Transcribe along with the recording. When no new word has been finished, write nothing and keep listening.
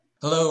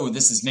Hello,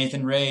 this is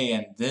Nathan Ray,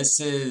 and this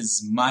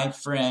is my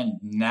friend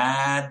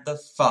Nad the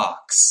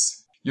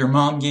Fox. Your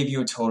mom gave you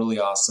a totally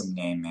awesome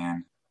name,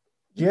 man.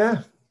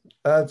 Yeah,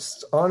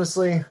 it's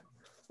honestly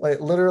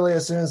like literally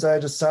as soon as I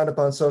just signed up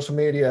on social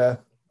media,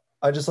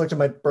 I just looked at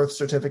my birth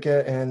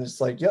certificate and it's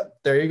like, yep,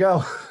 there you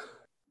go.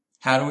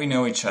 How do we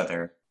know each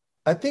other?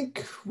 I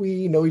think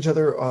we know each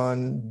other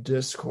on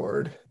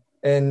Discord.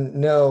 And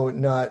no,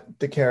 not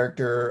the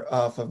character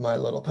off of My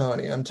Little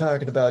Pony. I'm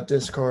talking about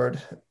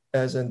Discord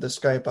as in the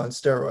Skype on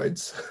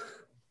steroids.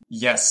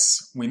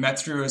 Yes, we met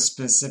through a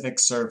specific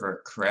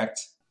server,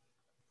 correct?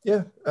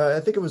 Yeah,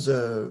 I think it was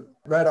a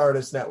Red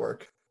Artist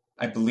Network.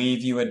 I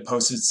believe you had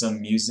posted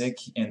some music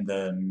in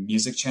the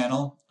music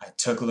channel. I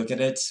took a look at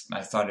it.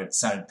 I thought it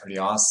sounded pretty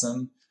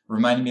awesome.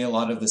 Reminded me a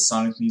lot of the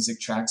Sonic music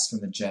tracks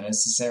from the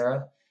Genesis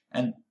era.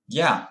 And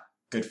yeah,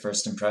 good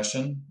first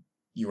impression.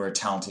 You were a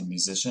talented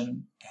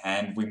musician,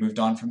 and we moved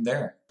on from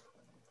there.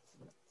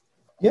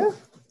 Yeah,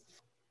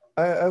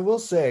 I will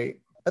say,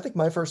 I think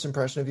my first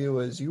impression of you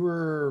was you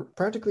were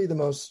practically the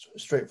most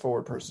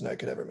straightforward person I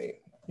could ever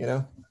meet, you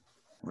know?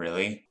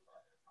 Really?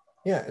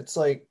 Yeah, it's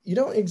like you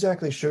don't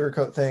exactly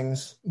sugarcoat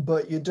things,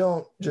 but you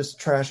don't just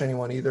trash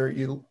anyone either.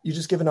 You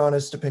just give an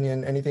honest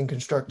opinion. Anything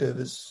constructive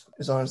is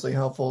honestly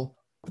helpful.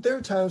 But there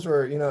are times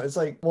where, it's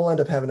like we'll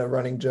end up having a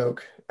running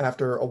joke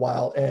after a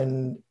while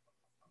and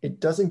it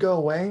doesn't go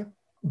away,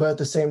 but at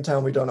the same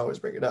time we don't always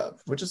bring it up,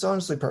 which is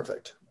honestly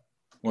perfect.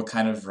 What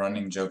kind of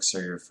running jokes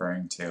are you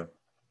referring to?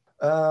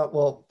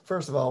 Well,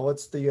 first of all,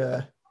 what's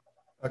the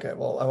okay,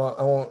 well,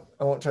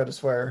 I won't try to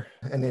swear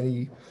in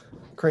any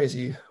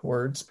crazy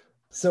words.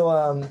 So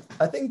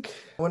I think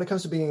when it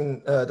comes to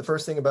being the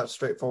first thing about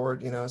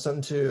straightforward,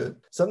 something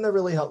that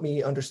really helped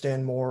me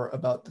understand more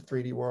about the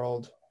 3D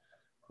world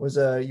was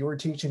you were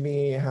teaching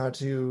me how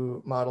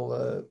to model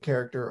a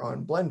character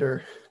on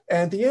Blender.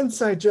 And the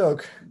inside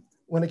joke,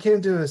 when it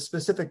came to a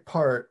specific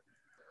part,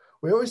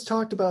 we always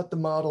talked about the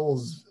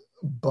model's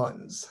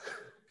buns.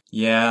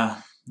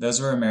 Yeah,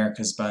 those were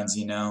America's buns,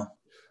 you know.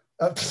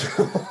 Uh,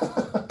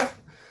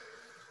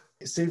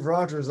 Steve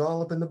Rogers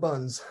all up in the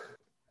buns.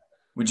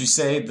 Would you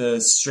say the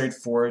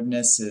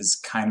straightforwardness is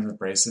kind of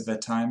abrasive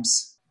at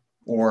times?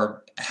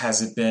 Or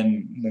has it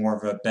been more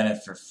of a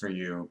benefit for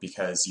you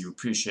because you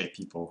appreciate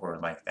people who are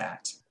like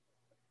that?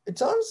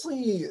 It's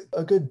honestly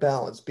a good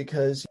balance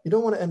because you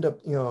don't want to end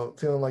up,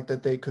 feeling like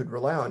that they could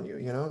rely on you,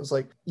 It's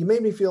like you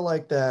made me feel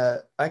like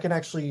that I can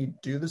actually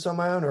do this on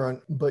my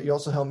own but you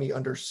also help me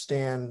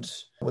understand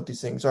what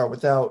these things are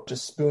without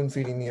just spoon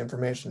feeding the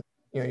information.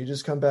 You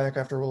just come back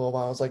after a little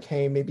while. It's like,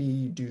 hey,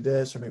 maybe do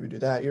this or maybe do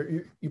that.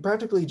 You're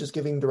practically just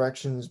giving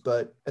directions,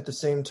 but at the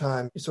same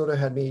time, you sort of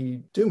had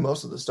me do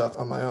most of the stuff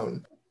on my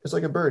own. It's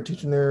like a bird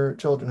teaching their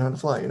children how to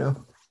fly.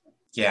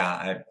 Yeah,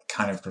 I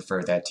kind of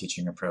prefer that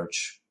teaching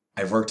approach.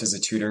 I've worked as a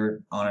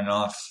tutor on and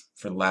off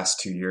for the last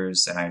 2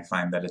 years, and I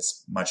find that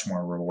it's much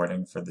more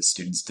rewarding for the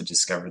students to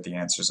discover the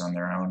answers on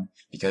their own.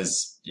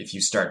 Because if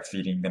you start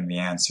feeding them the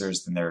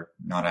answers, then they're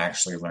not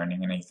actually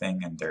learning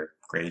anything and their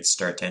grades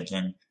start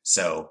tanking.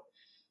 So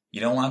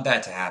you don't want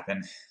that to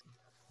happen.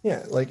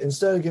 Yeah, like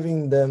instead of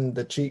giving them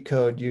the cheat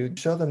code, you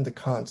show them the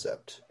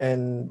concept.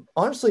 And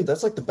honestly,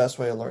 that's like the best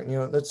way to learn.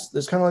 That's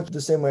kind of like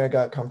the same way I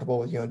got comfortable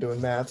with,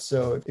 doing math.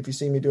 So if you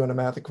see me doing a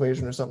math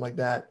equation or something like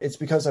that, it's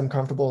because I'm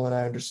comfortable and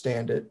I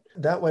understand it.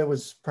 That way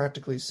was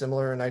practically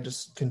similar, and I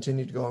just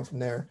continued going from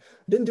there.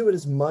 I didn't do it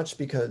as much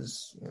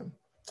because,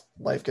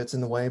 life gets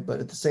in the way,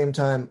 but at the same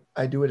time,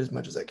 I do it as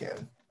much as I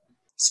can.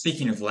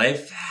 Speaking of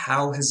life,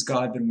 how has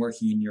God been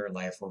working in your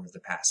life over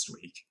the past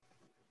week?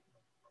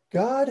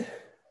 God,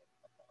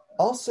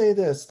 I'll say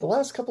this, the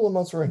last couple of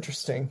months were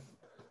interesting.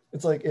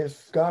 It's like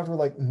if God were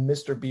like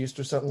Mr. Beast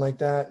or something like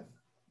that,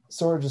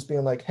 sort of just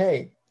being like,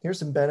 hey, here's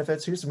some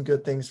benefits, here's some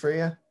good things for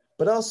you,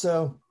 but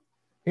also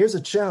here's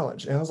a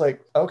challenge. And I was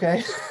like,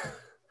 okay,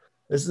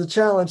 this is a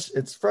challenge.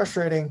 It's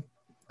frustrating.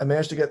 I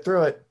managed to get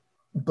through it,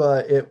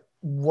 but it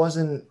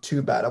wasn't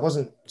too bad. I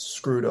wasn't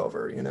screwed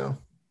over.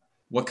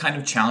 What kind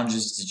of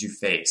challenges did you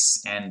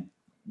face, and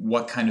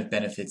what kind of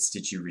benefits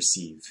did you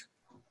receive?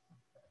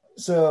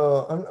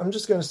 So I'm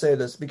just going to say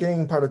this.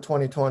 Beginning part of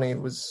 2020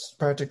 was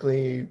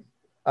practically,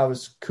 I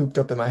was cooped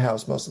up in my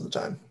house most of the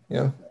time,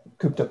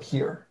 cooped up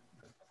here.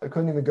 I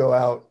couldn't even go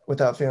out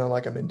without feeling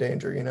like I'm in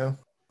danger.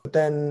 But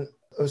then,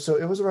 so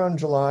it was around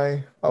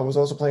July. I was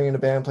also playing in a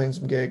band, playing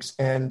some gigs,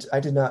 and I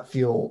did not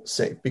feel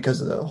safe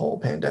because of the whole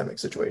pandemic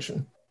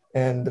situation.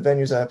 And the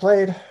venues I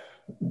played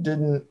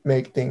didn't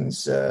make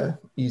things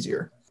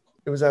easier.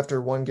 It was after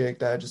one gig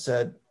that I just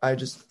said I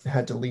just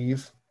had to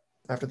leave.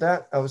 After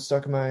that, I was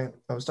stuck in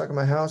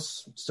my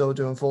house, still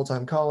doing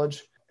full-time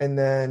college. And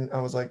then I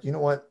was like, you know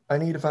what? I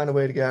need to find a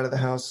way to get out of the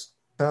house.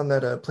 Found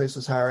that a place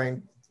was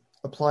hiring,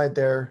 applied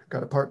there,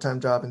 got a part-time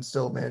job, and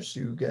still managed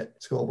to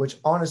get school, which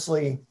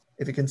honestly,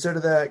 if you consider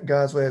that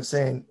God's way of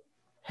saying,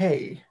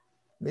 hey,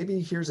 maybe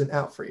here's an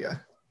out for you,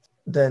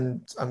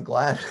 then I'm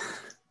glad.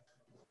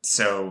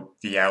 So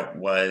the out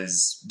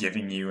was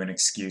giving you an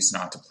excuse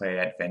not to play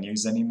at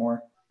venues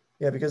anymore?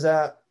 Yeah, because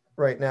that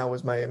right now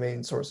was my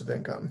main source of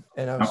income.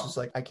 And I was Oh, just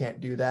like, I can't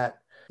do that.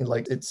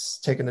 Like it's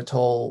taken a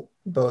toll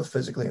both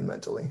physically and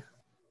mentally.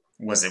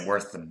 Was it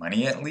worth the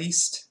money at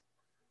least?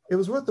 It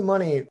was worth the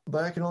money,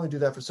 but I can only do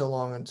that for so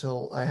long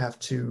until I have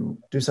to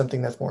do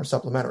something that's more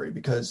supplementary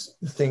because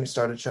things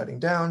started shutting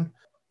down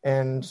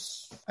and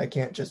I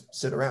can't just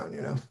sit around,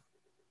 you know?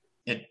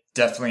 It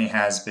definitely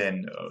has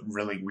been a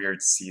really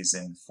weird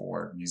season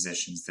for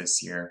musicians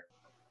this year.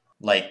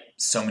 Like,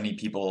 so many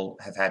people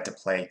have had to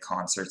play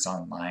concerts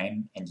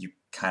online, and you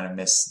kind of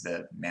miss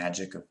the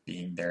magic of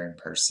being there in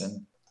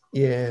person.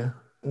 Yeah.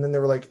 And then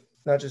there were like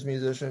not just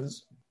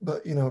musicians,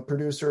 but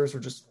producers or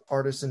just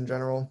artists in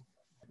general.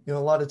 A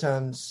lot of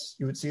times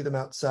you would see them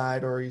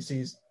outside, or you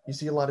see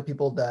a lot of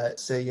people that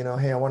say,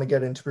 hey, I want to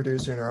get into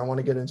producing or I want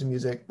to get into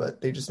music,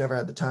 but they just never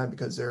had the time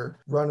because they're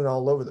running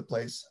all over the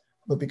place.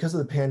 But because of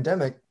the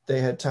pandemic,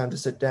 they had time to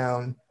sit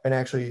down and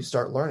actually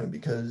start learning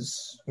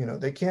because,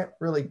 they can't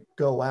really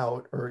go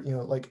out or,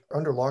 like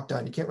under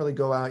lockdown, you can't really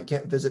go out. You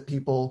can't visit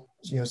people.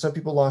 Some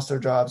people lost their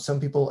jobs. Some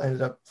people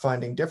ended up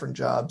finding different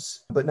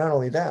jobs. But not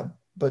only that,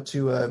 but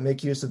to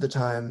make use of the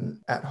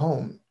time at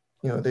home,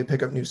 they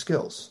pick up new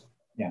skills.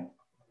 Yeah.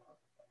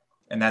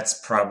 And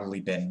that's probably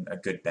been a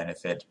good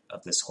benefit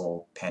of this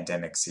whole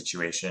pandemic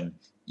situation,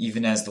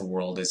 even as the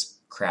world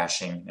is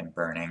crashing and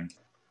burning.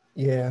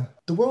 Yeah.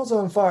 The world's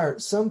on fire.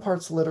 Some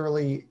parts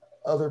literally,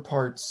 other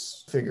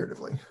parts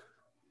figuratively.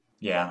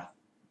 Yeah.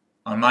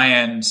 On my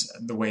end,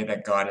 the way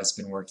that God has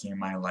been working in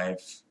my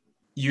life,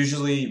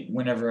 usually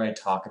whenever I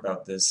talk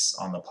about this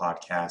on the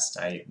podcast,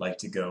 I like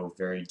to go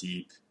very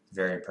deep,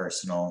 very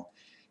personal.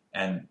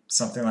 And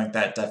something like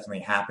that definitely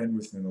happened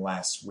within the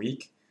last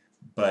week.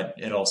 But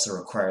it also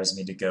requires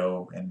me to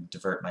go and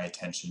divert my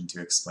attention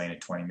to explain a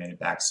 20-minute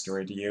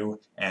backstory to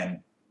you, and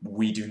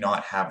we do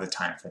not have the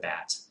time for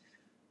that.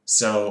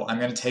 So I'm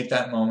going to take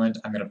that moment,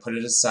 I'm going to put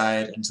it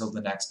aside until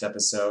the next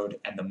episode,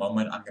 and the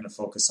moment I'm going to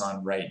focus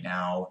on right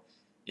now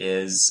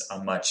is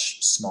a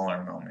much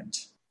smaller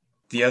moment.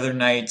 The other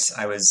night,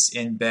 I was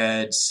in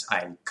bed,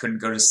 I couldn't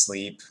go to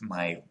sleep,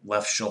 my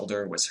left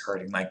shoulder was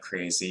hurting like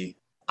crazy.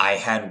 I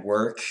had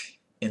work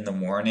in the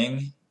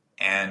morning,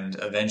 and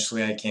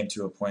eventually I came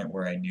to a point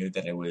where I knew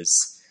that it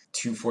was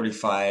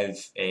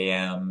 2:45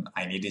 a.m.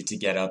 I needed to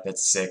get up at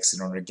 6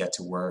 in order to get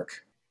to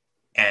work,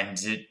 and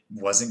it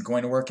wasn't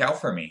going to work out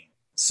for me.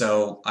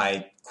 So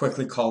I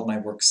quickly called my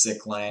work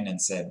sick line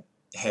and said,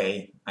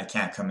 hey, I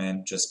can't come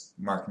in, just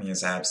mark me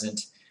as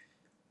absent.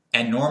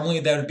 And normally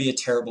that would be a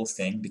terrible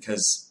thing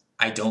because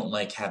I don't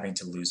like having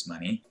to lose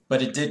money.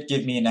 But it did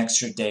give me an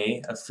extra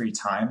day of free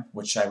time,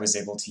 which I was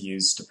able to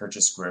use to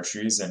purchase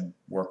groceries and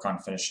work on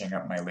finishing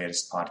up my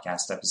latest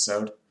podcast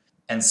episode.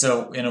 And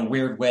so, in a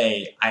weird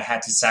way, I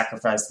had to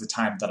sacrifice the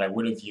time that I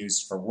would have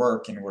used for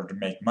work in order to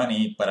make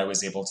money, but I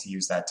was able to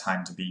use that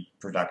time to be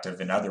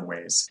productive in other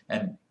ways,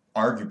 and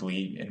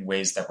arguably in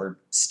ways that were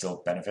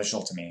still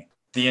beneficial to me.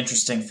 The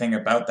interesting thing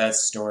about that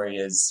story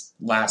is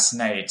last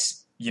night,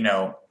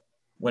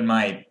 when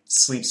my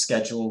sleep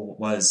schedule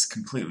was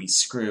completely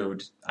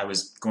screwed, I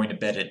was going to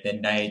bed at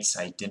midnight.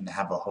 I didn't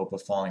have a hope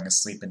of falling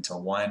asleep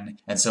until 1.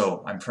 And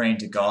so I'm praying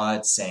to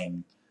God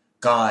saying,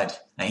 God,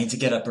 I need to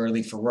get up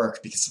early for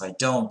work because if I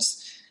don't,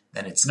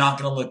 then it's not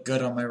going to look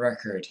good on my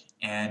record.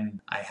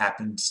 And I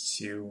happened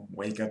to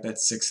wake up at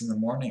 6 in the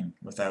morning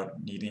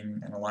without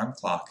needing an alarm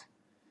clock.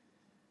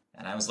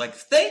 And I was like,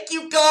 thank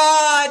you,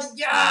 God!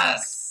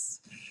 Yes!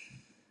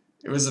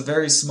 It was a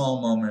very small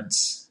moment,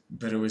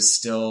 but it was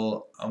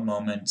still a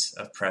moment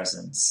of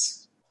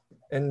presence.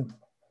 And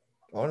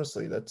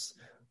honestly, that's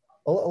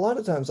a lot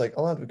of times, like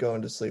I'll have to go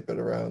into sleep at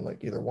around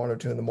like either 1 or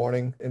 2 in the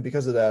morning. And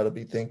because of that, I'll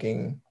be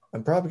thinking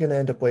I'm probably going to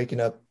end up waking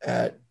up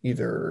at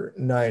either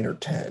 9 or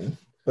 10.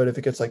 But if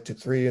it gets like to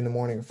 3 in the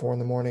morning or 4 in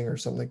the morning or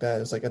something like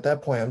that, it's like at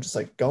that point, I'm just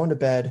like going to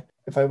bed.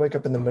 If I wake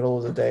up in the middle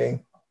of the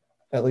day,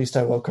 at least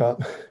I woke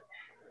up.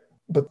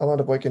 But I'll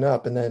end up waking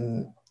up and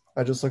then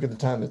I just look at the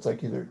time. It's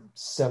like either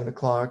 7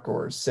 o'clock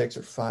or 6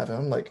 or 5. And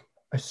I'm like,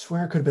 I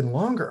swear it could have been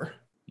longer.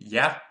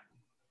 Yeah.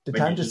 Did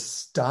time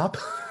just stop?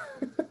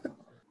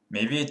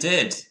 Maybe it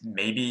did.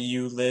 Maybe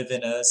you live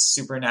in a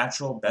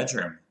supernatural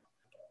bedroom.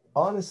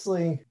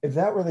 Honestly, if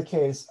that were the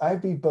case,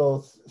 I'd be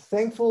both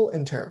thankful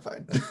and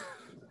terrified.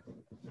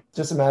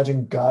 Just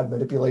imagine God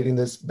manipulating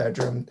this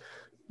bedroom.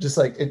 Just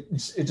like it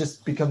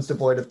just becomes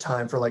devoid of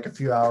time for like a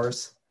few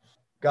hours.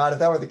 God, if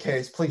that were the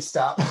case, please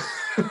stop.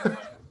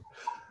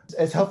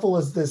 As helpful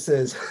as this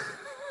is,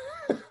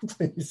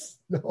 please,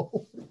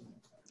 no.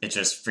 It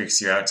just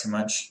freaks you out too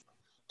much?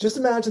 Just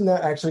imagine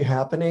that actually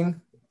happening,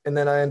 and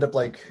then I end up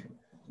like,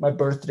 my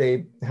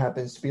birthday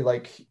happens to be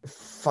like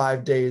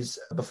 5 days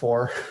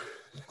before.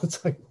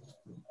 It's like,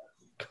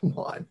 come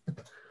on.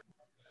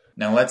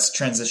 Now let's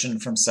transition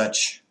from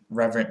such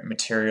reverent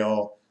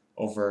material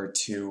over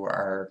to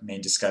our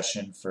main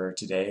discussion for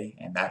today,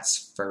 and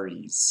that's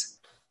furries.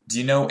 Do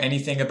you know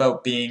anything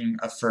about being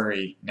a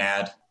furry,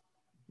 Nad?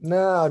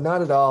 No,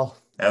 not at all.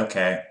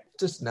 Okay.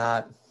 Just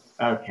not.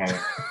 Okay.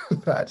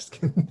 Nah, just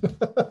kidding.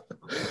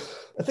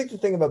 I think the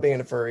thing about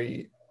being a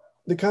furry,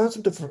 the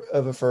concept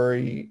of a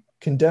furry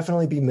can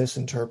definitely be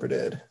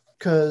misinterpreted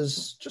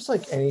because just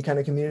like any kind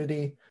of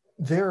community,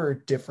 there are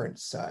different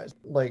sides.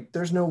 Like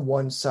there's no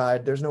one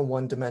side, there's no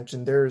one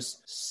dimension,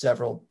 there's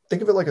several.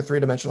 Think of it like a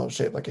three-dimensional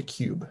shape, like a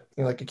cube.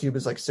 Like a cube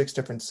is like 6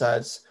 different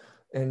sides,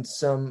 and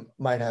some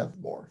might have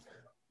more.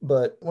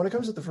 But when it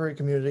comes to the furry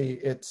community,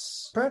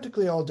 it's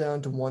practically all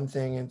down to one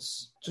thing.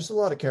 It's just a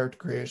lot of character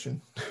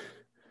creation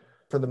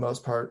for the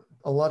most part.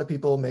 A lot of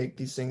people make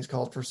these things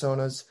called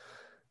personas,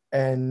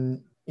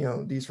 and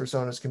these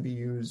personas can be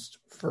used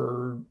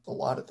for a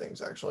lot of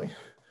things actually.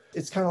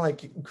 It's kind of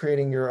like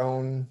creating your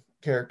own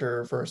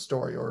character for a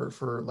story or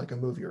for like a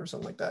movie or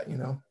something like that.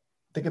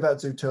 Think about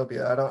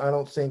Zootopia. I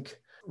don't think,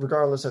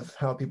 regardless of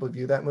how people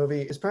view that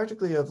movie, it's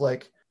practically of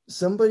like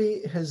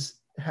somebody has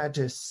had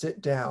to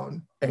sit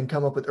down and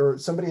come up with, or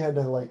somebody had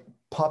to like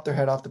pop their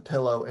head off the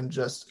pillow and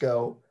just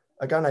go,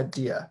 I got an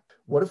idea.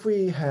 What if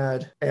we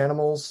had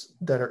animals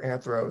that are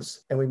anthros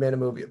and we made a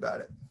movie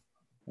about it?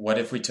 What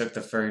if we took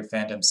the furry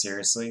fandom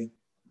seriously?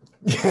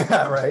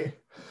 Yeah, right.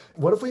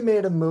 What if we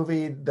made a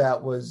movie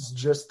that was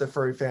just the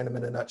furry fandom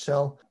in a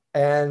nutshell,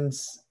 and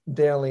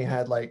they only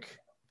had like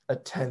a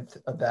tenth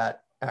of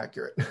that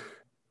accurate?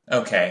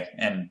 Okay,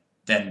 and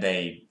then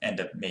they end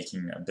up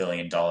making $1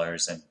 billion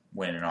and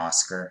win an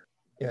Oscar.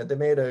 Yeah, they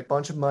made a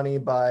bunch of money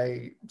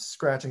by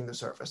scratching the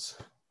surface.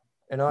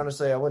 And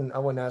honestly, I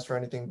wouldn't ask for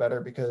anything better,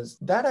 because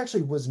that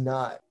actually was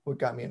not what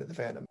got me into the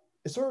fandom.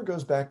 It sort of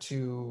goes back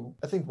to,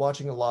 I think,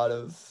 watching a lot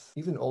of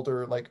even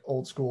older, like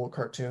old school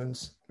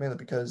cartoons, mainly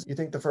because you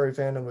think the furry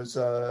fandom was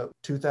a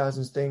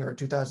 2000s thing or a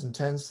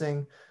 2010s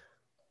thing.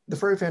 The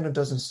furry fandom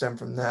doesn't stem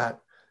from that.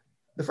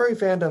 The furry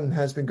fandom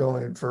has been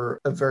going for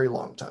a very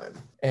long time,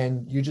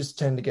 and you just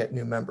tend to get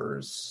new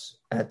members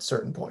at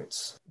certain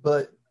points.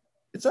 But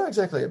it's not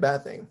exactly a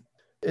bad thing.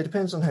 It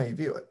depends on how you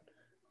view it.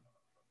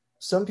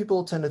 Some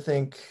people tend to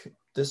think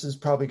this is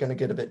probably going to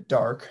get a bit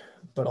dark,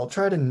 but I'll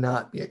try to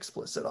not be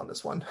explicit on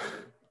this one.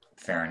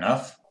 Fair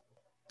enough.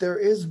 There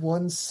is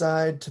one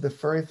side to the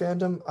furry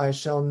fandom. I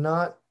shall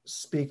not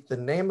speak the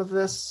name of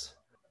this,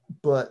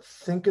 but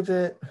think of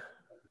it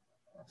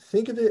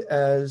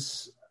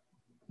as,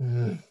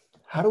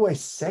 how do I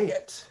say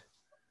it?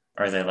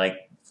 Are they like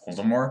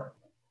Voldemort?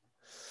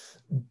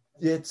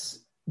 It's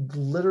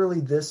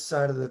literally this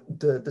side of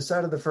the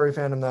side of the furry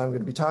fandom that I'm going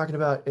to be talking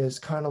about is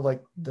kind of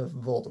like the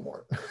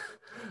Voldemort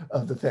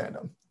of the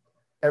fandom.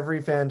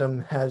 Every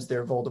fandom has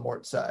their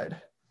Voldemort side,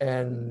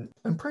 and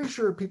I'm pretty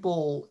sure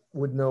people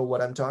would know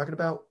what I'm talking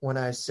about when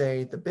I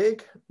say the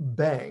Big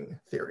Bang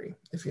Theory,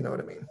 if you know what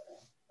I mean.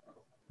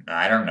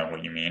 I don't know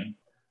what you mean.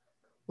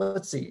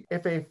 Let's see.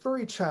 If a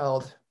furry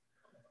child,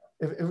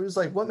 if it was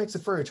like, what makes a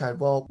furry child?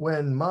 Well,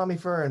 when mommy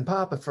fur and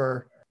papa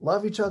fur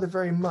love each other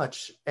very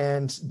much,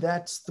 and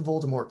that's the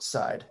Voldemort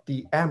side,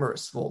 the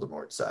amorous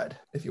Voldemort side,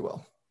 if you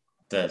will.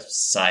 The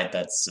side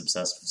that's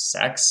obsessed with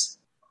sex?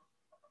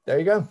 There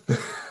you go.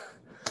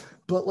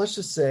 But let's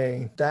just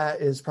say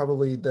that is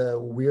probably the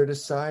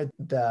weirdest side,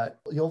 that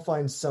you'll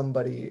find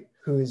somebody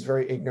who is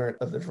very ignorant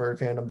of the furry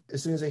fandom.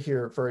 As soon as they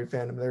hear furry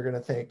fandom, they're going to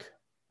think,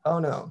 oh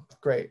no,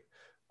 great,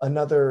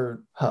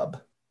 another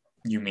hub.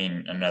 You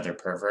mean another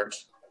pervert?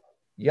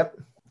 Yep,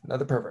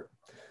 another pervert.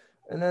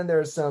 And then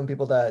there's some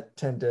people that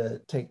tend to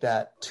take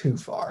that too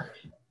far.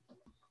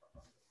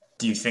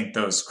 Do you think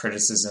those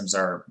criticisms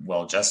are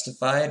well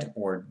justified,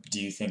 or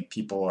do you think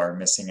people are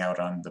missing out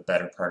on the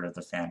better part of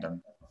the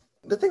fandom?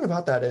 The thing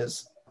about that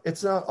is,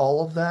 it's not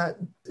all of that.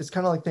 It's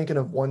kind of like thinking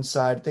of one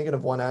side, thinking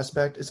of one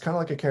aspect. It's kind of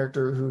like a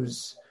character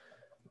who's,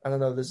 I don't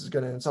know if this is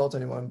going to insult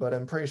anyone, but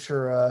I'm pretty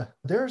sure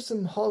there are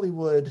some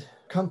Hollywood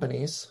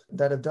companies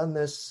that have done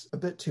this a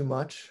bit too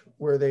much,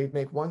 where they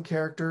make one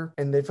character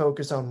and they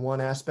focus on one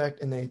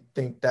aspect and they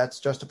think that's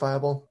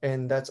justifiable.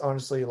 And that's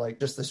honestly like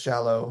just the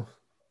shallow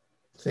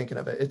thinking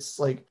of it. It's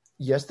like,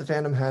 yes, the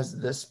fandom has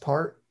this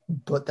part,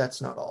 but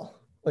that's not all.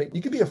 Like,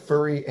 you could be a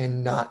furry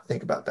and not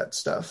think about that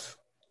stuff,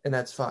 and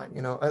that's fine.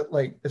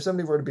 Like if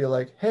somebody were to be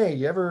like, hey,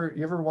 you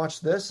ever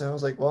watch this? And I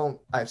was like,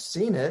 well, I've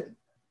seen it,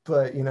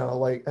 but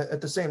like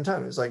at the same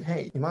time, it's like,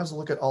 hey, you might as well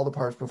look at all the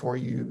parts before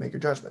you make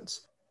your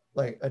judgments.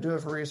 Like, I do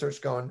it for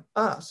research going,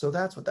 so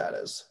that's what that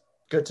is.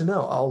 Good to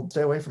know. I'll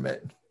stay away from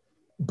it.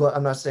 But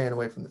I'm not staying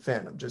away from the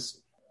fandom.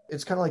 Just,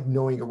 it's kind of like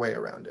knowing your way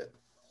around it.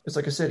 It's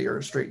like a city or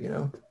a street,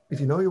 If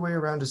you know your way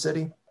around a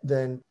city,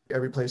 then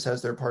every place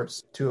has their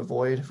parts to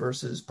avoid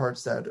versus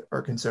parts that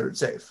are considered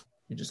safe.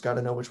 You just got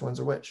to know which ones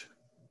are which.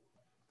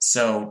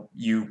 So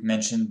you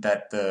mentioned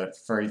that the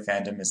furry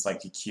fandom is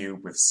like a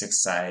cube with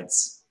 6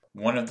 sides.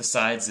 One of the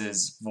sides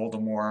is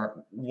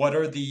Voldemort. What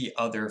are the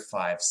other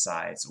 5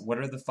 sides? What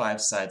are the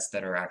 5 sides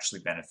that are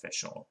actually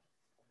beneficial?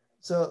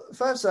 So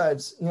 5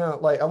 sides,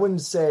 like I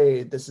wouldn't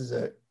say this is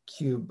a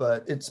cube,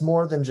 but it's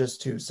more than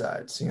just 2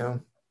 sides,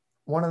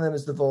 One of them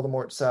is the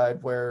Voldemort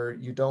side, where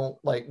you don't,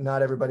 like,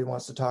 not everybody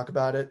wants to talk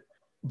about it,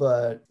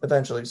 but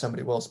eventually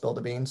somebody will spill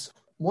the beans.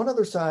 One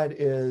other side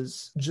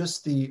is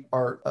just the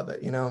art of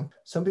it, you know.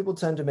 Some people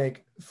tend to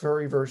make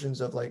furry versions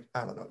of like,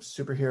 I don't know,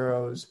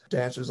 superheroes,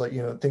 dancers, like,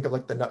 you know, think of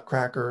like the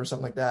Nutcracker or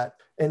something like that.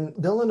 And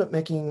they'll end up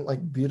making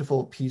like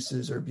beautiful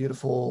pieces or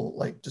beautiful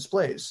like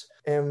displays.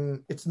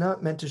 And it's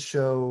not meant to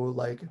show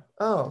like,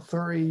 oh,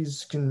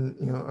 furries can,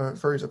 you know,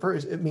 furries are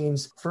furries. It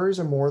means furries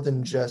are more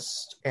than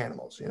just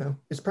animals, you know.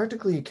 It's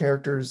practically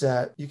characters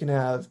that you can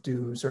have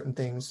do certain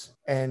things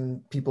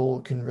and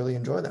people can really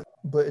enjoy them.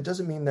 But it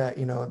doesn't mean that,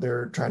 you know,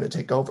 they're trying to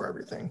take over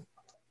everything.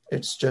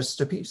 It's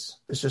just a piece.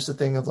 It's just a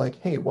thing of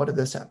like, hey, what if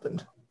this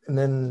happened? And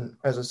then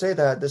as I say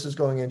that, this is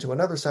going into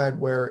another side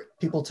where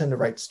people tend to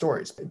write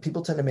stories.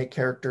 People tend to make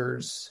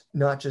characters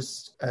not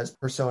just as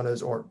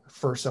personas or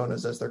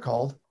fursonas as they're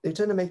called. They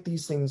tend to make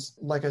these things,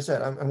 like I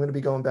said, I'm going to be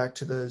going back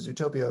to the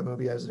Zootopia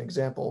movie as an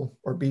example,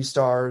 or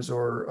Beastars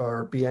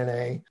or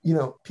BNA. You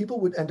know, people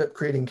would end up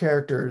creating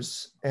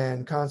characters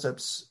and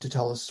concepts to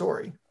tell a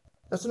story.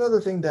 That's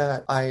another thing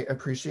that I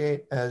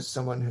appreciate as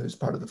someone who's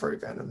part of the furry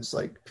fandom. Is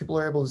like people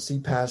are able to see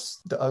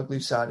past the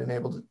ugly side and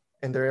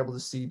they're able to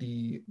see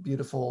the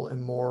beautiful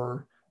and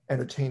more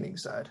entertaining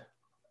side.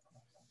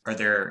 Are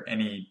there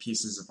any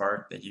pieces of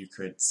art that you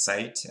could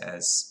cite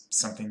as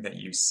something that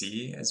you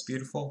see as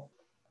beautiful?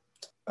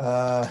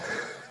 Uh,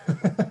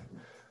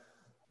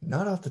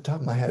 Not off the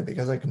top of my head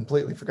because I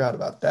completely forgot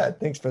about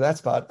that. Thanks for that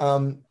spot.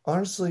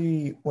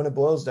 Honestly, when it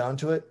boils down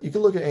to it, you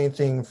can look at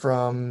anything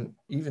from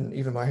even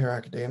My Hero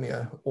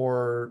Academia,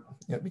 or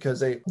you know,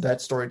 because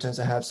that story tends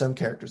to have some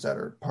characters that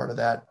are part of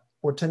that,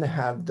 or tend to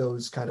have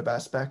those kind of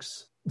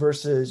aspects.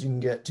 Versus you can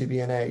get to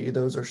BNA,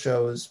 those are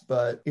shows,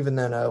 but even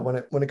then,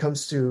 when it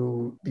comes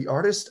to the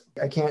artist,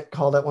 I can't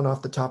call that one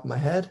off the top of my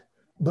head.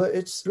 But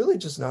it's really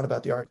just not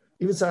about the art.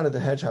 Even Sonic the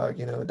Hedgehog,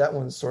 you know, that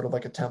one's sort of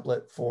like a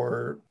template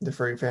for the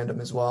furry fandom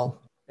as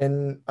well.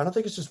 And I don't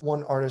think it's just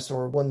one artist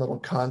or one little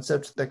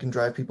concept that can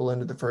drive people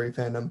into the furry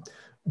fandom,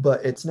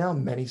 but it's now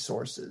many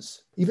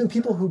sources. Even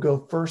people who go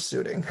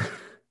fursuiting,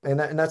 and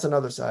that's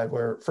another side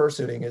where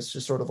fursuiting is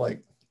just sort of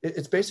like,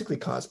 it's basically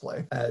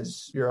cosplay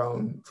as your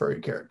own furry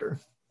character.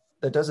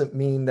 That doesn't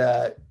mean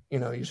that, you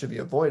know, you should be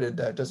avoided.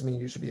 That doesn't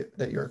mean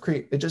that you're a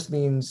creep. It just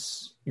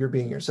means you're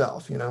being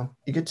yourself, you know?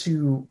 You get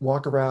to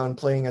walk around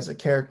playing as a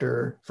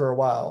character for a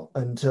while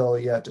until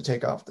you have to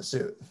take off the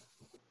suit.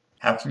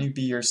 How can you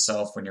be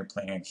yourself when you're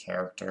playing a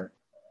character?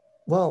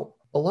 Well,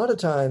 a lot of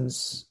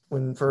times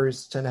when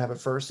furries tend to have a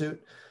fursuit,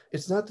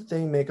 it's not that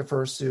they make a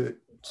fursuit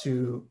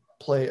to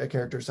play a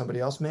character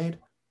somebody else made,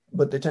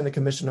 but they tend to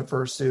commission a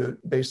fursuit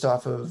based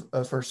off of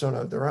a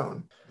fursona of their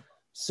own.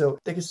 So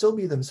they can still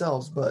be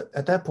themselves, but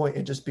at that point,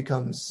 it just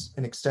becomes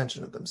an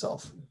extension of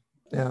themselves.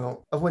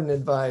 Now, I wouldn't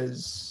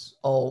advise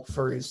all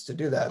furries to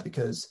do that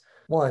because,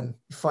 one,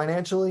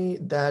 financially,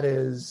 that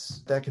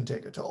can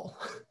take a toll.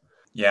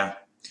 Yeah,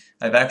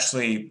 I've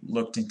actually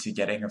looked into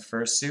getting a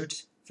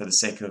fursuit for the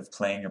sake of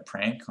playing a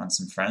prank on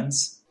some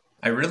friends.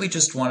 I really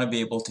just want to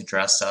be able to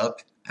dress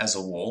up as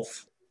a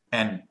wolf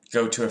and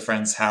go to a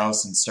friend's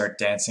house and start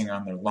dancing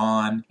on their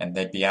lawn, and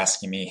they'd be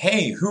asking me,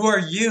 "Hey, who are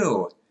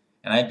you?"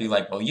 And I'd be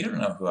like, "Well, you don't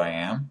know who I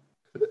am."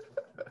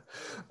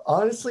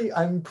 Honestly,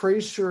 I'm pretty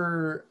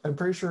sure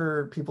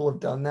people have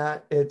done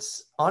that.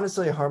 It's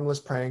honestly a harmless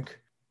prank.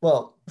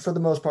 Well, for the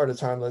most part, it's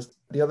harmless.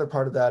 The other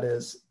part of that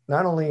is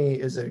not only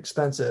is it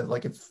expensive,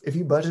 like if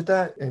you budget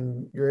that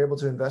and you're able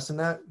to invest in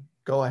that,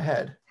 go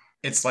ahead.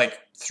 It's like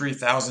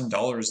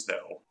 $3,000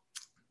 though.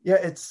 Yeah,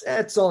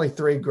 it's only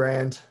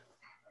 $3,000.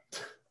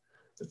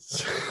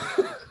 It's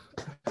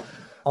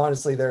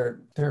honestly, there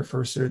are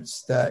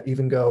fursuits that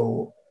even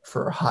go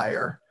for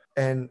higher.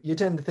 And you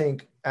tend to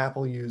think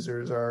Apple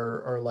users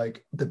are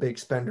like the big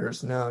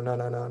spenders. No, no,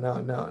 no, no, no,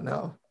 no,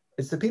 no.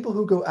 It's the people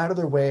who go out of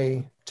their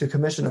way to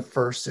commission a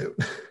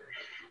fursuit.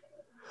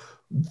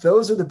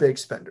 Those are the big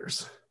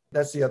spenders.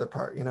 That's the other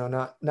part. You know,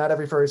 not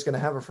every furry is going to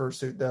have a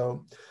fursuit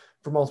though,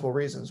 for multiple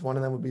reasons. One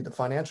of them would be the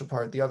financial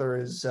part. The other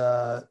is,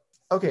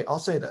 okay, I'll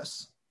say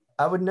this.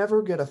 I would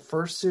never get a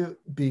fursuit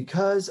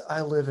because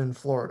I live in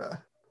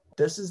Florida.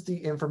 This is the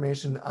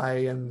information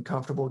I am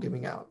comfortable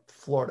giving out.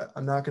 Florida.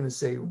 I'm not going to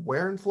say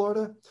where in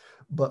Florida,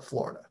 but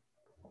Florida.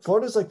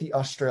 Florida is like the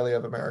Australia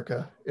of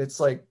America. It's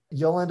like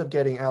you'll end up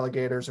getting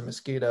alligators or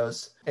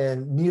mosquitoes,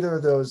 and neither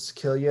of those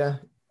kill you.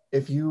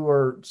 If you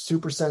are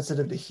super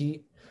sensitive to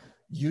heat,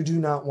 you do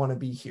not want to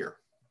be here.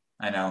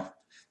 I know.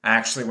 I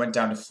actually went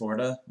down to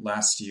Florida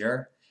last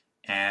year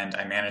and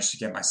I managed to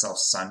get myself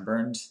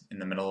sunburned in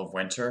the middle of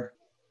winter.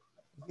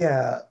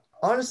 Yeah,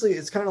 honestly,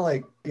 it's kind of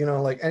like, you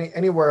know, like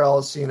anywhere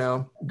else, you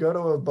know, go to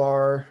a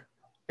bar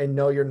and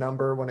know your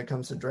number when it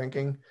comes to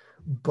drinking.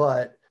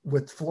 But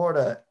with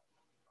Florida,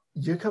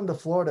 you come to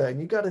Florida and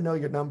you got to know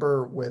your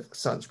number with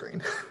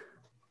sunscreen.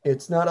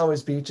 It's not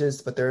always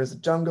beaches, but there is a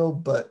jungle.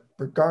 But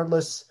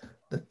regardless,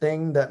 the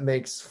thing that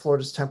makes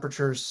Florida's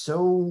temperature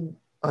so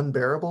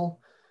unbearable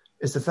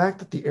is the fact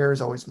that the air is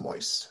always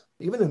moist.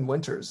 Even in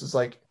winters, it's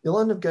like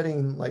you'll end up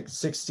getting like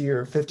 60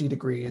 or 50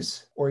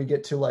 degrees, or you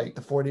get to like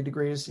the 40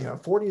 degrees. You know,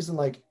 40s in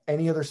like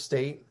any other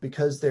state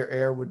because their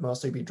air would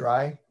mostly be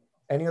dry.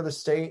 Any other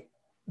state,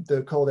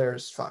 the cold air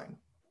is fine.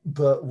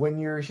 But when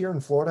you're here in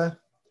Florida,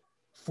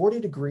 40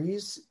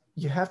 degrees,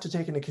 you have to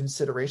take into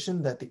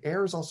consideration that the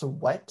air is also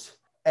wet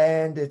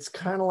and it's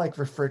kind of like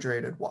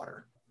refrigerated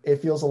water.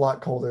 It feels a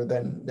lot colder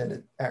than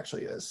it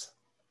actually is.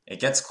 It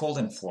gets cold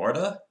in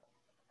Florida?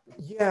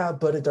 Yeah,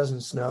 but it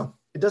doesn't snow.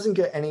 It doesn't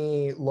get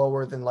any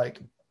lower than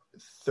like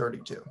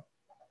 32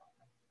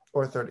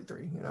 or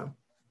 33, you know.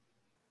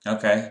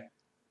 Okay.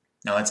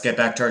 Now let's get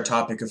back to our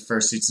topic of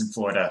fursuits in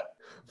Florida.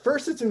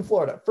 First, it's in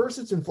Florida. First,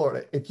 it's in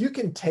Florida. If you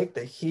can take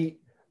the heat,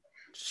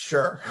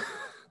 sure,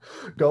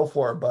 go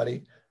for it,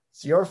 buddy.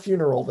 It's your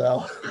funeral,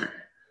 though.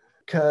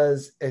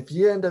 Because if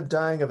you end up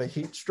dying of a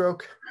heat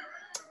stroke,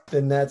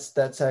 then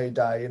that's how you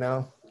die, you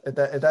know?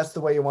 If that's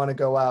the way you want to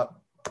go out,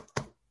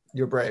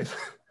 you're brave.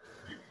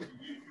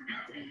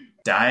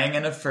 Dying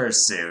in a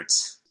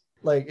fursuit.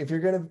 Like, if you're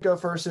going to go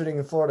fursuiting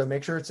in Florida,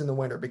 make sure it's in the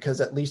winter because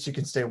at least you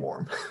can stay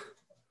warm.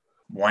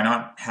 Why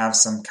not have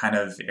some kind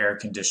of air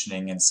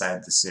conditioning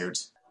inside the suit?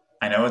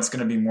 I know it's going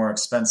to be more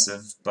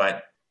expensive,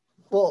 but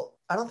Well,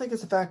 I don't think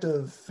it's a fact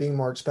of being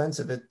more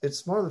expensive.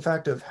 It's more the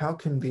fact of how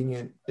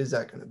convenient is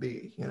that going to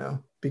be, you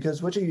know?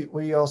 Because what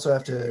you also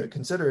have to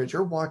consider is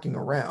you're walking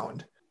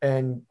around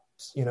and,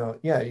 you know,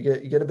 yeah,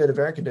 you get a bit of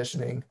air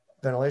conditioning.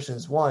 Ventilation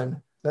is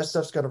one. That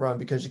stuff's got to run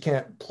because you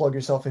can't plug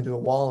yourself into a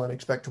wall and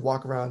expect to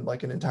walk around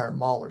like an entire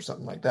mall or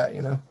something like that,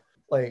 you know?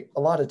 Like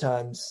a lot of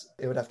times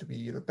it would have to be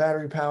either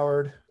battery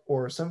powered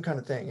or some kind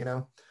of thing, you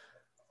know?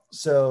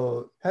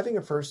 So having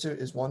a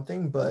fursuit is one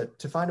thing, but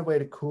to find a way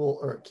to cool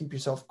or keep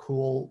yourself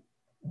cool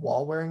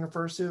while wearing a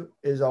fursuit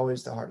is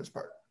always the hardest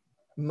part.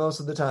 Most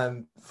of the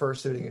time,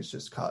 fursuiting is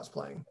just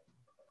cosplaying.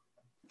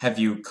 have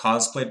you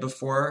cosplayed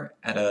before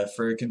at a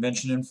furry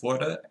convention in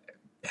Florida?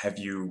 Have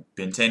you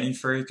been to any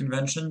furry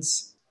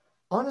conventions?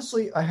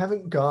 Honestly, I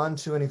haven't gone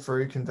to any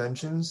furry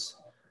conventions,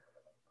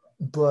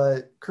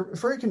 but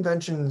furry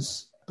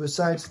conventions,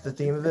 besides the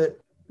theme of it,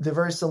 they're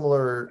very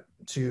similar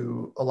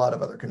to a lot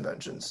of other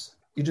conventions.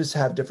 You just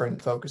have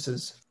different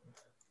focuses.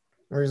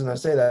 The reason I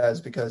say that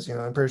is because, you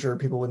know, I'm pretty sure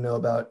people would know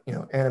about, you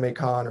know, Anime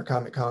Con or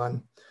Comic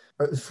Con.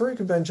 Furry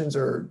conventions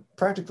are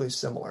practically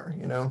similar,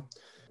 you know.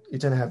 You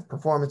tend to have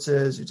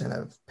performances, you tend to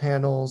have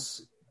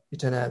panels, you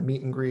tend to have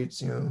meet and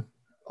greets, you know,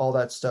 all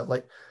that stuff.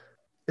 Like,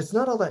 it's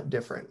not all that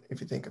different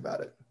if you think about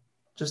it.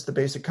 Just the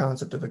basic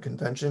concept of a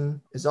convention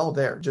is all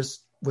there,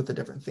 just with a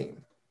different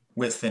theme.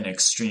 With an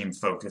extreme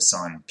focus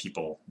on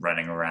people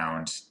running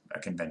around a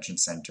convention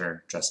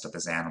center dressed up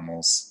as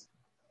animals.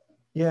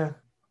 Yeah.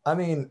 I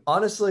mean,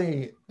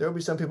 honestly, there'll be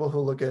some people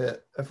who look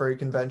at a furry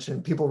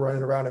convention, people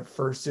running around in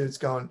fursuits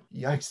going,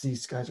 yikes,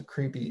 these guys are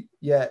creepy.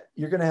 Yet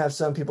you're going to have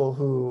some people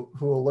who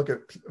will look at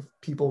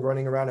people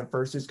running around in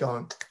fursuits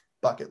going,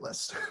 bucket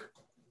list.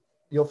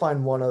 You'll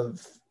find one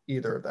of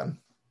either of them.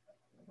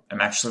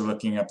 I'm actually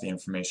looking up the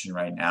information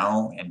right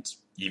now, and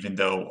even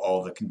though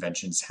all the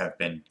conventions have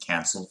been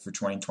canceled for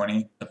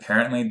 2020,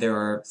 apparently there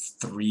are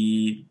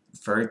 3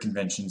 furry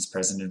conventions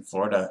present in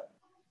Florida.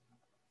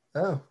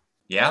 Oh,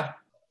 Yeah.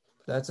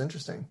 that's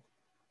interesting.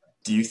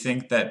 Do you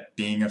think that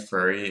being a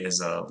furry is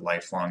a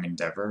lifelong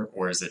endeavor,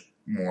 or is it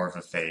more of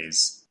a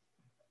phase?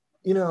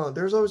 You know,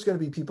 there's always going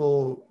to be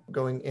people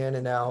going in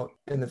and out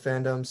in the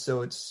fandom.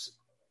 So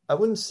I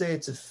wouldn't say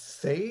it's a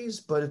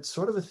phase, but it's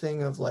sort of a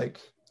thing of like,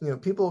 you know,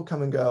 people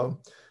come and go.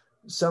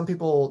 Some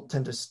people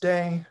tend to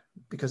stay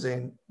because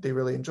they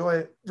really enjoy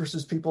it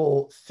versus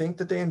people think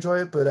that they enjoy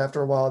it, but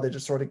after a while they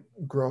just sort of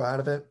grow out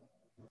of it.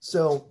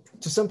 So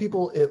to some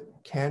people, it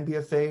can be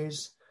a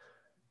phase.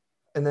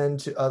 And then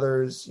to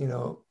others, you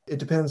know, it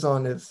depends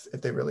on if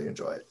they really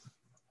enjoy it.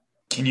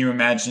 Can you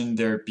imagine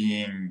there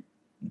being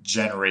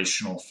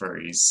generational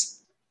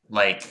furries?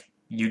 Like,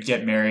 you'd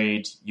get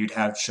married, you'd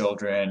have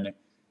children,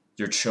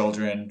 your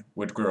children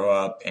would grow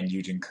up, and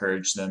you'd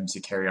encourage them to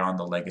carry on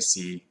the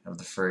legacy of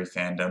the furry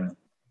fandom.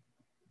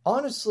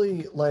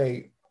 Honestly,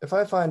 like if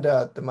I find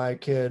out that my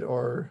kid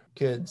or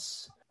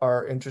kids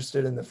are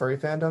interested in the furry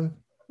fandom,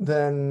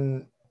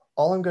 then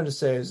all I'm going to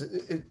say is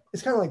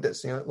it's kind of like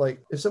this, you know, like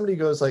if somebody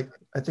goes like,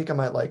 I think I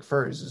might like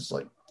furries, it's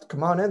like,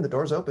 come on in, the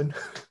door's open,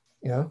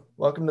 you know,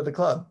 welcome to the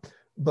club.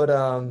 But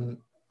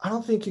I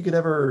don't think you could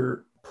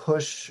ever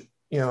push,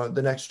 you know,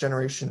 the next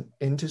generation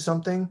into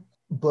something.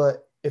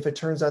 But if it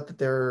turns out that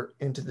they're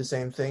into the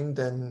same thing,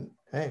 then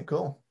hey,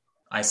 cool.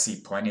 I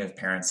see plenty of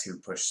parents who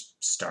push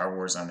Star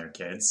Wars on their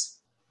kids.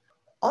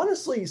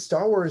 Honestly,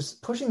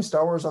 pushing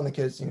Star Wars on the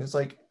kids, you know, it's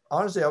like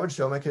honestly, I would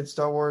show my kids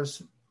Star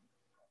Wars,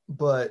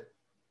 but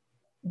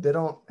they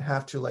don't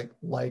have to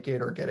like it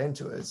or get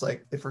into it. It's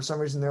like if for some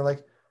reason they're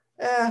like,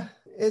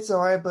 it's all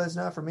right, but it's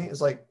not for me.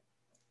 It's like,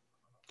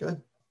 good,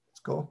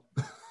 it's cool.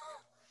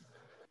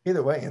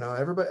 Either way, you know,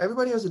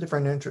 everybody has a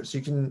different interest.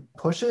 You can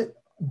push it,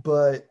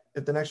 but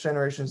if the next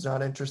generation is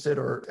not interested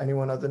or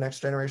anyone of the next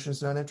generation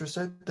is not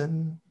interested,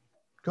 then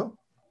cool.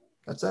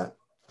 That's that.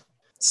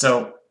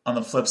 So, on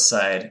the flip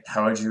side,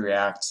 how would you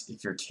react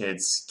if your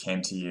kids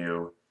came to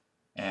you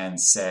and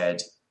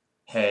said,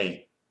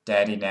 "Hey,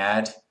 Daddy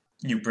Nad,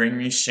 you bring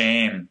me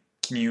shame.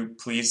 Can you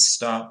please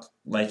stop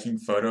liking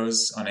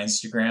photos on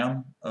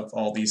Instagram of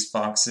all these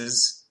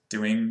foxes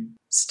doing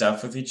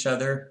stuff with each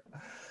other?"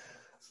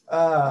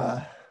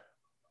 Uh,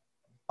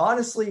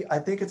 Honestly, I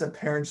think it's a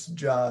parent's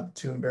job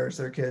to embarrass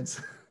their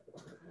kids.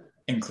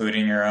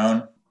 Including your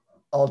own?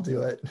 I'll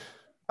do it.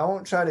 I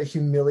won't try to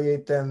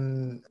humiliate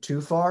them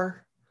too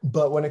far,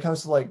 but when it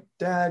comes to like,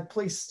 Dad,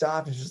 please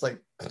stop, it's just like,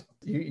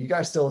 you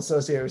guys still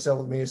associate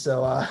yourself with me.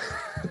 So,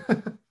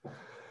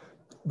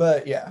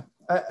 but yeah,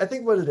 I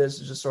think what it is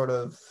just sort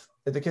of,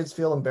 if the kids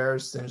feel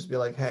embarrassed, then just be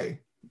like,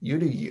 hey, you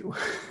do you.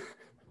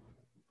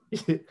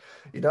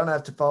 You don't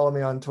have to follow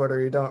me on Twitter.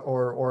 You don't,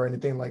 or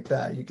anything like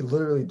that. You can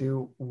literally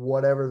do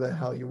whatever the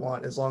hell you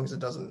want as long as it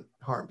doesn't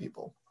harm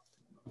people.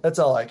 That's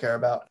all I care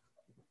about.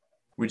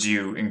 Would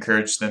you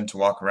encourage them to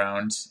walk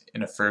around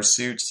in a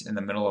fursuit in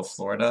the middle of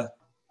Florida?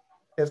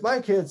 If my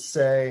kids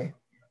say,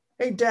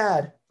 "Hey,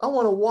 Dad, I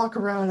want to walk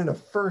around in a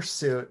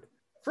fursuit,"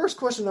 first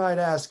question I'd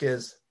ask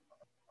is,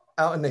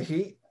 out in the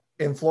heat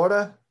in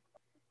Florida,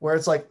 where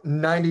it's like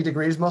 90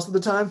 degrees most of the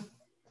time,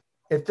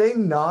 if they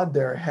nod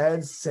their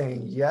heads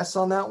saying yes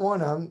on that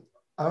one, I'm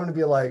going to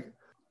be like,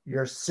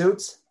 your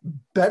suits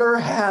better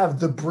have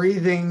the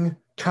breathing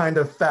kind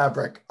of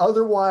fabric.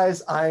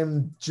 Otherwise,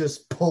 I'm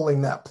just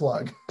pulling that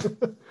plug.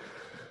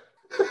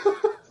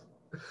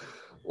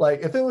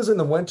 Like if it was in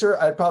the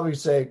winter, I'd probably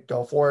say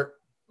go for it.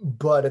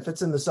 But if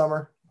it's in the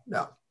summer,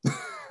 no.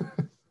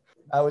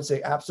 I would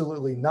say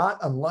absolutely not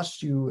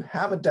unless you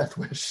have a death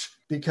wish,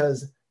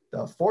 because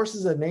the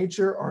forces of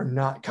nature are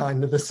not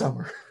kind to the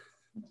summer.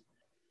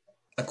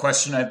 A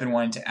question I've been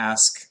wanting to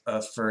ask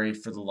a furry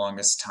for the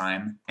longest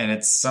time, and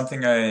it's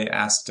something I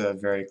asked a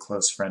very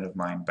close friend of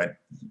mine, but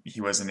he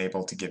wasn't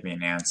able to give me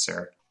an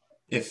answer.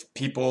 If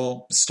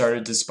people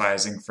started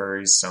despising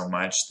furries so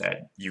much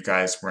that you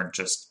guys weren't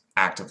just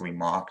actively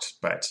mocked,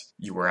 but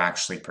you were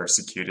actually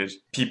persecuted,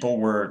 people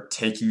were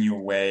taking you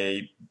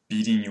away,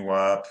 beating you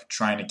up,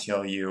 trying to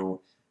kill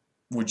you,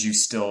 would you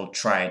still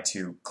try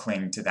to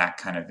cling to that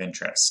kind of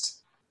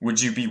interest?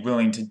 Would you be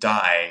willing to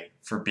die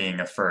for being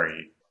a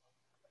furry?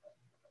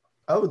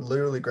 I would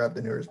literally grab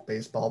the nearest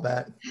baseball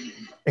bat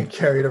and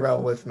carry it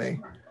around with me.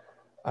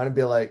 I'd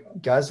be like,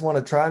 guys want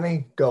to try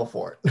me? Go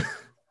for it.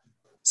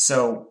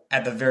 So,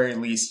 at the very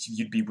least,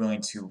 you'd be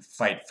willing to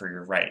fight for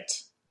your right.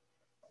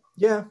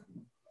 Yeah,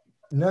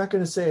 not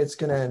going to say it's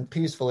going to end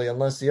peacefully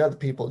unless the other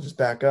people just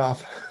back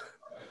off.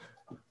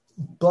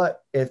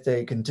 But if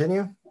they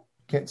continue,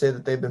 can't say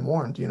that they've been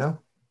warned, you know?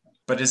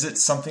 But is it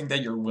something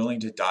that you're willing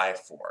to die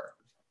for?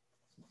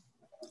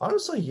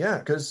 Honestly, yeah,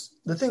 because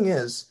the thing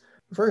is,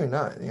 very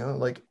not, you know,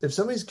 like if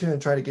somebody's going to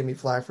try to give me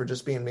flack for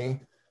just being me,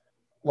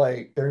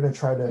 like they're going to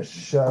try to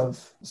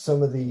shove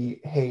some of the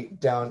hate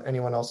down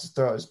anyone else's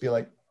throats, be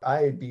like,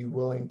 I'd be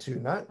willing to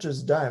not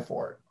just die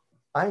for it.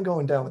 I ain't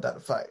going down without a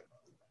fight.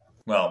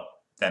 Well,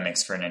 that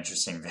makes for an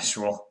interesting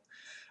visual.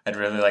 I'd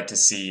really like to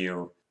see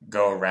you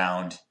go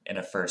around in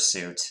a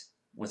fursuit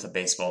with a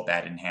baseball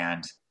bat in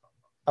hand.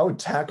 I would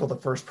tackle the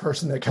first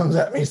person that comes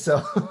at me.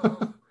 So,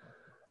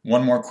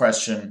 One more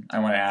question I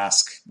want to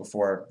ask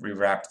before we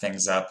wrap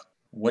things up.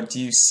 What do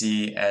you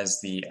see as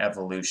the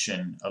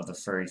evolution of the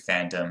furry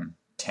fandom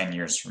 10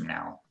 years from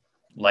now?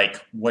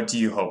 Like, what do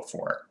you hope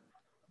for?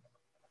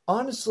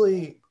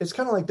 honestly, it's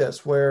kind of like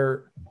this,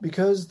 where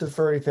because the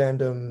furry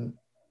fandom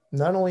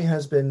not only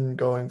has been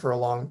going for a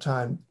long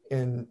time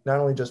and not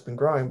only just been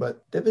growing,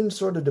 but they've been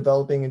sort of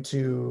developing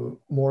into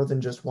more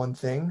than just one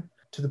thing,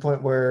 to the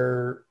point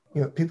where,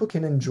 you know, people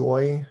can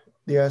enjoy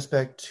the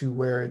aspect to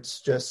where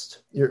it's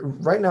just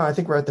right now. I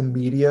think we're at the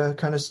media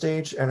kind of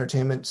stage,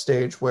 entertainment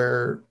stage,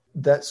 where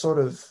that sort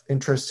of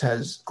interest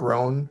has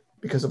grown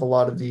because of a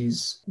lot of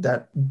these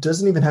that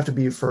doesn't even have to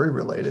be furry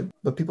related,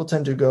 but people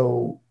tend to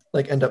go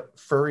like end up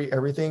furry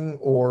everything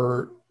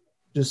or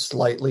just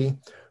slightly,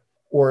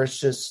 or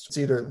it's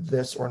either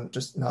this or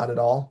just not at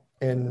all.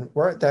 And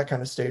we're at that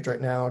kind of stage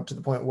right now, to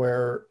the point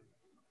where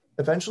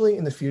eventually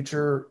in the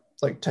future,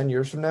 like 10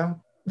 years from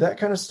now, that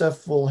kind of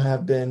stuff will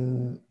have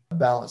been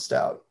balanced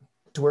out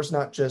to where it's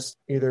not just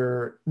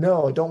either,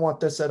 no, I don't want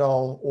this at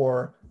all,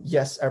 or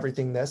yes,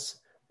 everything this.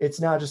 It's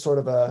now just sort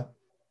of a,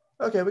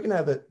 okay, we can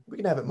have it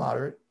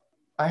moderate.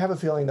 I have a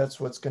feeling that's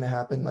what's going to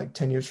happen like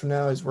 10 years from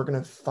now, is we're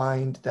going to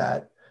find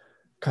that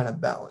kind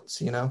of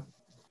balance, you know?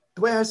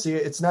 The way I see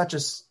it, it's not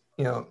just,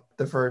 you know,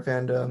 the furry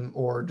fandom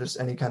or just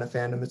any kind of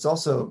fandom. It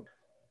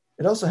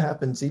also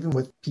happens even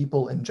with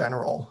people in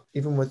general,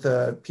 even with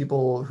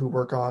people who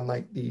work on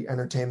like the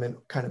entertainment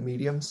kind of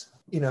mediums.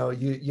 You know,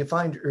 you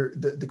find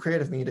the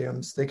creative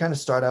mediums, they kind of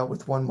start out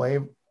with one way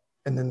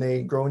and then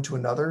they grow into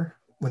another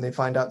when they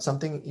find out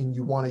something and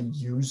you want to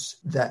use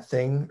that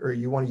thing, or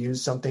you want to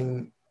use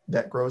something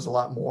that grows a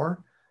lot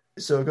more.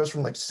 So it goes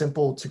from like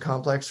simple to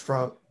complex,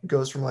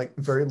 goes from like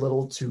very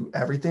little to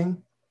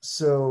everything.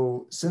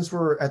 So since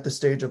we're at the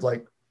stage of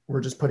like,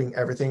 we're just putting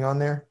everything on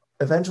there,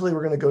 eventually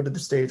we're going to go to the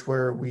stage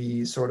where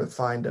we sort of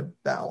find a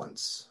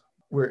balance,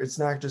 where it's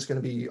not just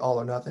going to be all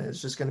or nothing.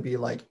 It's just going to be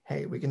like,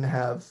 hey, we can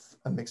have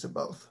a mix of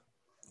both.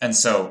 And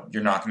so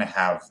you're not going to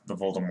have the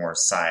Voldemort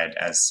side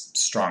as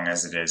strong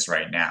as it is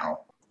right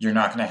now. You're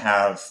not going to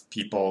have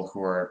people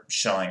who are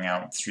shelling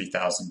out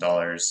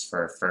 $3,000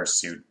 for a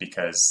fursuit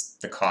because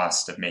the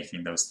cost of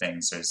making those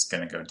things is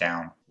going to go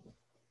down.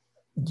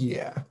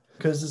 Yeah.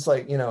 Because it's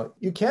like,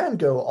 you can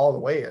go all the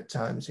way at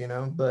times,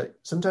 but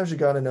sometimes you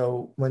got to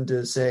know when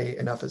to say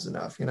enough is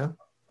enough.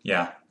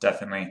 Yeah,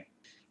 definitely.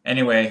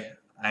 Anyway,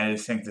 I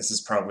think this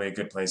is probably a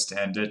good place to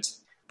end it.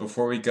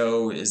 Before we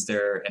go, is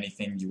there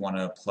anything you want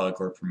to plug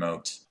or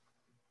promote?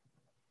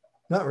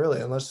 Not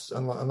really, unless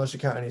you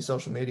count any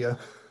social media.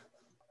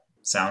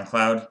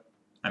 SoundCloud?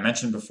 I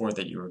mentioned before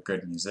that you were a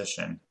good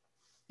musician.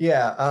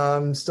 Yeah,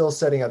 I'm still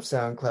setting up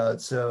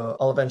SoundCloud, so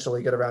I'll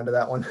eventually get around to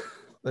that one.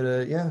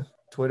 But yeah,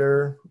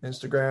 Twitter,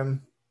 Instagram,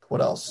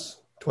 what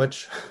else?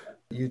 Twitch,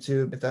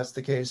 YouTube, if that's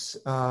the case.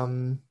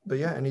 But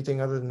yeah,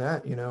 anything other than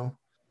that,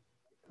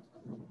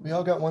 we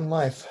all got one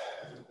life.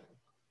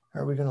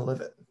 How are we going to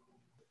live it?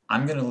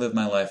 I'm going to live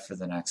my life for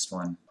the next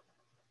one.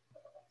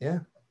 Yeah.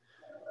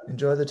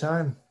 Enjoy the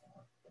time.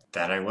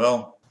 That I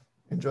will.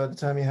 Enjoy the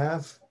time you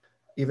have,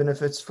 even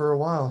if it's for a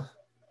while.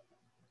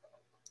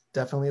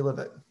 Definitely live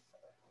it.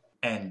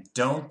 And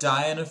don't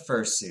die in a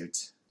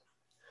fursuit.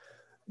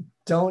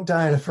 Don't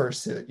die in a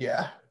fursuit,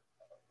 yeah.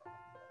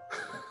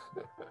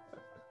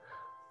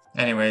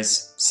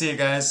 Anyways, see you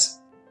guys.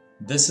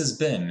 This has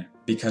been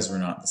Because We're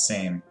Not the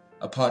Same,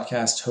 a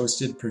podcast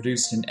hosted,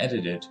 produced, and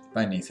edited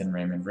by Nathan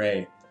Raymond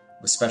Ray,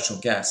 with special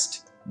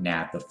guest,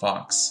 Nad the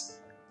Fox.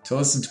 To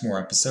listen to more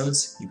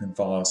episodes, you can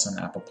follow us on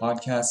Apple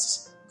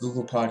Podcasts,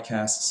 Google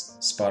Podcasts,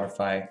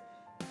 Spotify,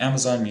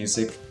 Amazon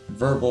Music,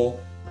 Verbal,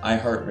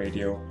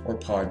 iHeartRadio, or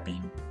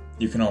Podbean.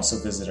 You can also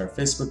visit our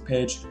Facebook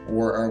page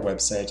or our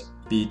website,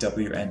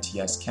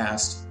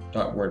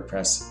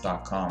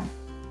 bwntscast.wordpress.com.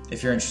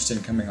 If you're interested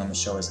in coming on the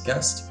show as a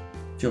guest,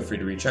 feel free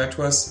to reach out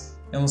to us,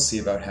 and we'll see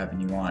about having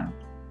you on.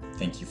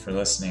 Thank you for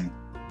listening.